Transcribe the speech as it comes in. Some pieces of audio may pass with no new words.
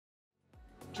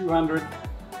200.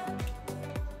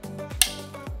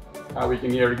 We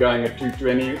can hear it going at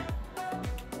 220.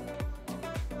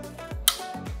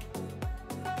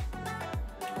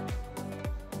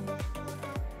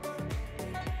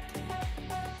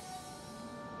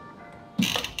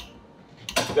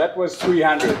 That was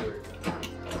 300.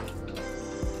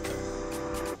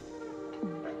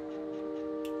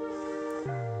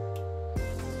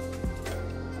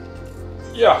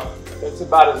 Yeah, that's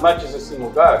about as much as this thing will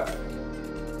go.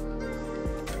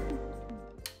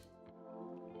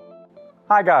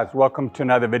 Hi guys, welcome to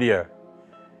another video.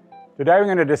 Today we're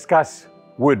going to discuss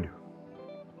wood,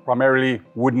 primarily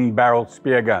wooden barrel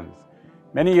spear guns.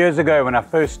 Many years ago when I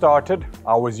first started,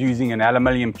 I was using an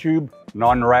aluminium tube,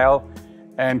 non-rail,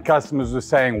 and customers were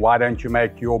saying, why don't you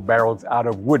make your barrels out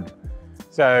of wood?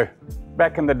 So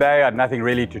back in the day I had nothing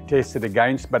really to test it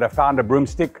against, but I found a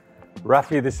broomstick,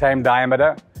 roughly the same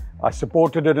diameter. I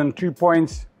supported it in 2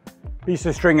 points, piece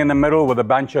of string in the middle with a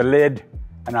bunch of lead,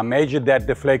 and I measured that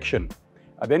deflection.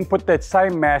 I then put that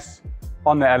same mass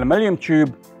on the aluminium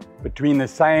tube between the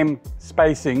same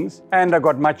spacings, and I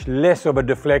got much less of a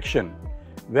deflection.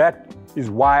 That is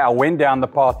why I went down the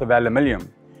path of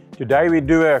aluminium. Today we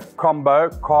do a combo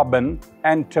carbon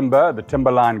and timber, the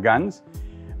Timberline guns,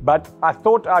 but I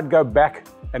thought I'd go back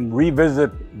and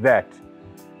revisit that.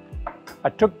 I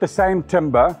took the same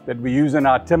timber that we use in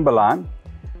our Timberline.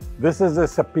 This is a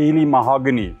Sapele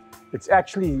mahogany. It's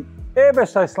actually ever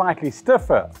so slightly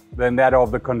stiffer than that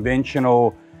of the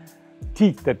conventional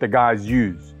teak that the guys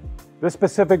use. This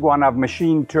specific one I've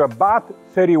machined to about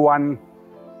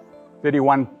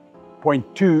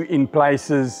 31.2 in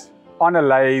places on a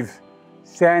lathe,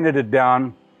 sanded it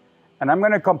down, and I'm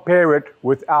going to compare it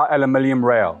with our aluminium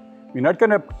rail. We're not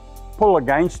going to pull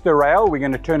against the rail, we're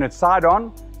going to turn it side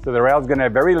on, so the rail is going to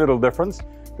have very little difference.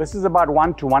 This is about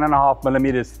 1 to 1.5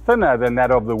 millimeters thinner than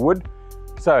that of the wood.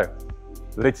 So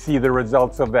let's see the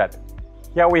results of that.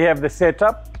 Here we have the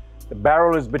setup. The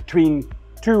barrel is between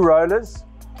two rollers,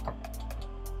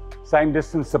 same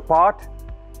distance apart,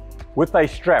 with a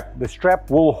strap. The strap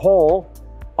will haul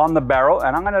on the barrel,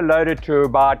 and I'm going to load it to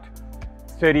about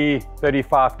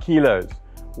 35 kilos.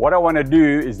 What I want to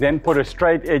do is then put a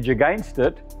straight edge against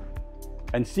it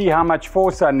and see how much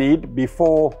force I need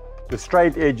before the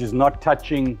straight edge is not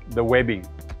touching the webbing.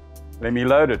 Let me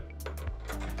load it.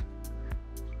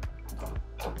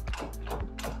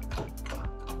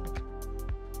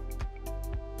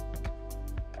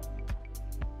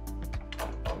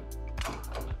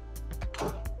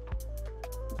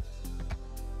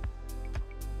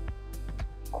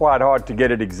 Quite hard to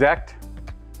get it exact.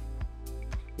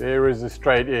 There is the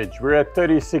straight edge. We're at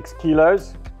 36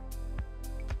 kilos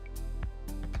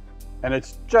and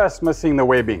it's just missing the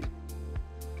webbing.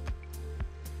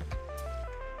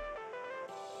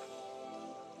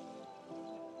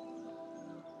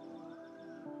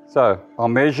 So I'll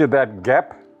measure that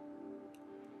gap.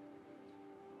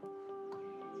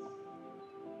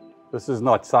 This is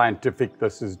not scientific,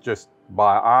 this is just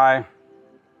by eye.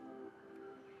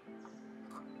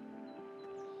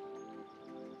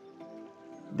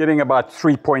 Getting about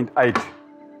 3.8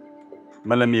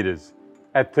 millimeters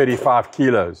at 35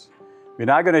 kilos. We're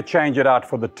now going to change it out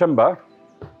for the timber.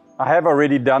 I have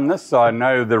already done this, so I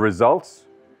know the results.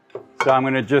 So I'm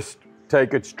going to just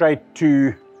take it straight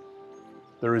to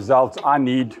the results I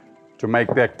need to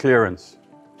make that clearance.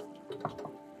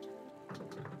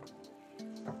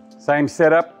 Same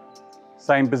setup,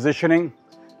 same positioning.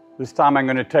 This time I'm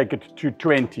going to take it to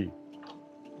 220.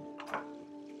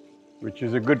 Which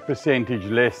is a good percentage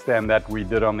less than that we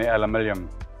did on the aluminium.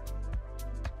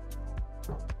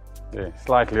 Yeah,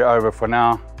 slightly over for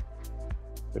now.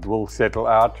 It will settle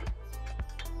out.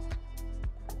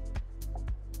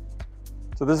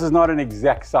 So this is not an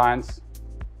exact science.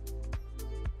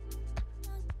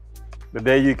 But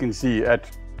there you can see at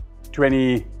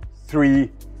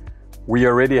 23, we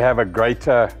already have a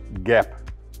greater gap.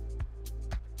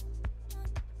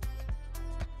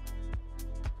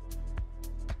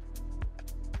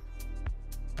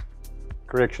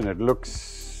 Correction, it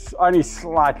looks only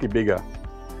slightly bigger,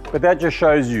 but that just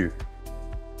shows you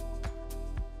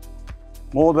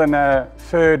more than a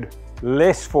third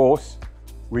less force,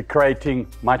 we're creating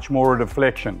much more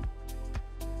deflection.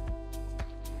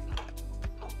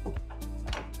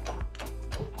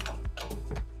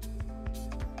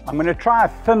 I'm going to try a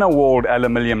thinner walled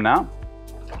aluminium now.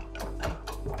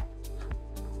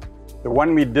 The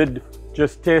one we did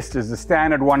just test is the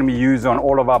standard one we use on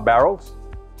all of our barrels.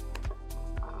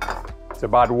 It's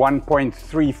about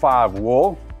 1.35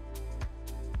 wall.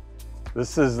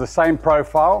 This is the same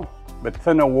profile, but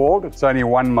thinner walled. It's only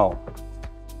 1 mil.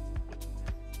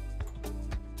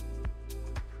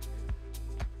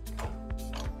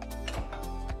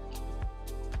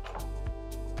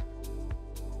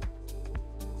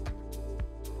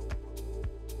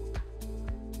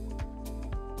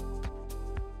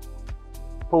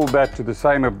 pull that to the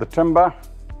same of the timber,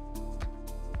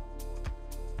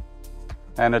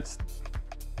 and it's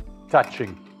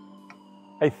touching.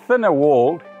 A thinner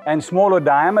walled and smaller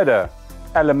diameter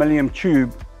aluminium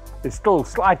tube is still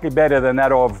slightly better than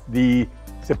that of the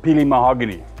Sapele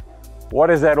mahogany. What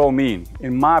does that all mean?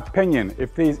 In my opinion,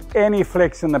 if there's any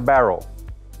flex in the barrel,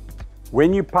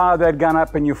 when you power that gun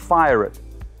up and you fire it,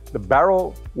 the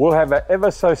barrel will have an ever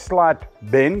so slight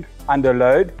bend under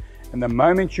load, and the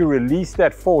moment you release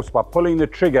that force by pulling the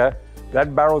trigger,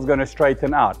 that barrel is going to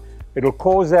straighten out. It'll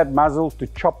cause that muzzle to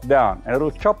chop down, and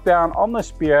it'll chop down on the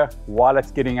spear while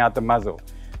it's getting out the muzzle.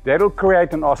 That'll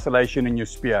create an oscillation in your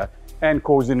spear and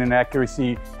cause an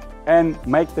inaccuracy and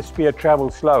make the spear travel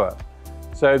slower.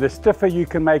 So the stiffer you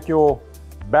can make your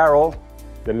barrel,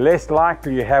 the less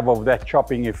likely you have of that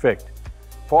chopping effect.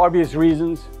 For obvious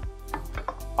reasons,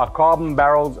 our carbon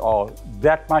barrels are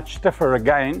that much stiffer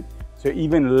again, so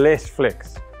even less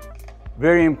flex.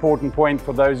 Very important point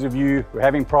for those of you who are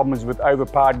having problems with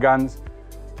overpowered guns.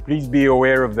 Please be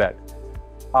aware of that.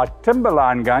 Our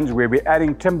timberline guns, where we're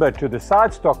adding timber to the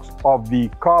side stocks of the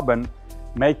carbon,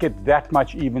 make it that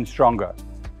much even stronger.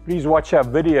 Please watch our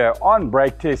video on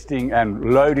brake testing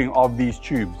and loading of these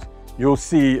tubes. You'll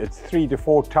see it's 3 to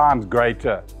 4 times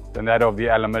greater than that of the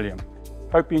aluminium.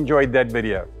 Hope you enjoyed that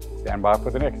video. Stand by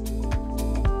for the next.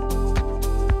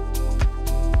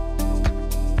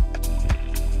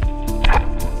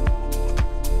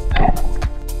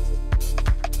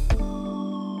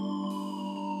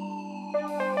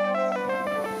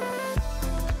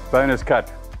 Bonus cut.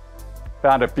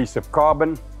 Found a piece of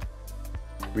carbon.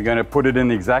 We're going to put it in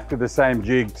exactly the same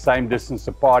jig, same distance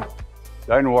apart.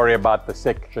 Don't worry about the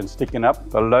section sticking up.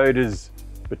 The load is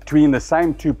between the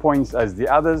same 2 points as the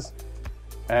others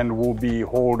and will be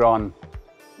hauled on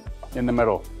in the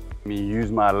middle. Let me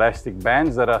use my elastic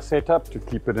bands that are set up to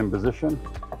keep it in position.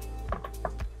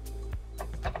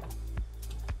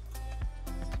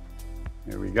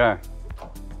 Here we go.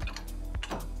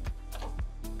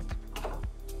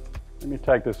 Let me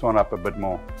take this one up a bit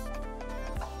more.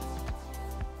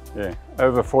 Yeah,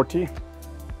 over 40.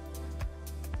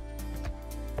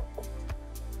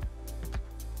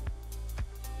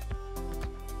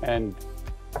 And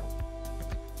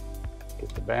get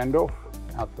the band off,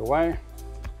 out the way.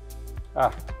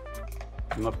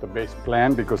 Not the best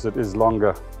plan because it is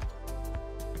longer.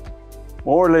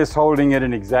 More or less holding it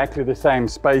in exactly the same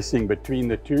spacing between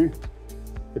the two.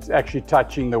 It's actually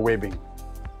touching the webbing.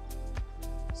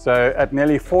 So at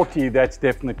nearly 40, that's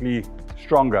definitely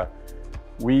stronger.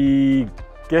 We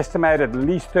guesstimate at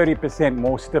least 30%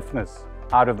 more stiffness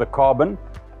out of the carbon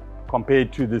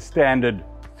compared to the standard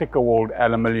thicker walled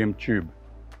aluminium tube.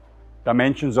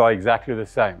 Dimensions are exactly the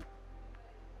same.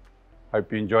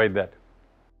 Hope you enjoyed that.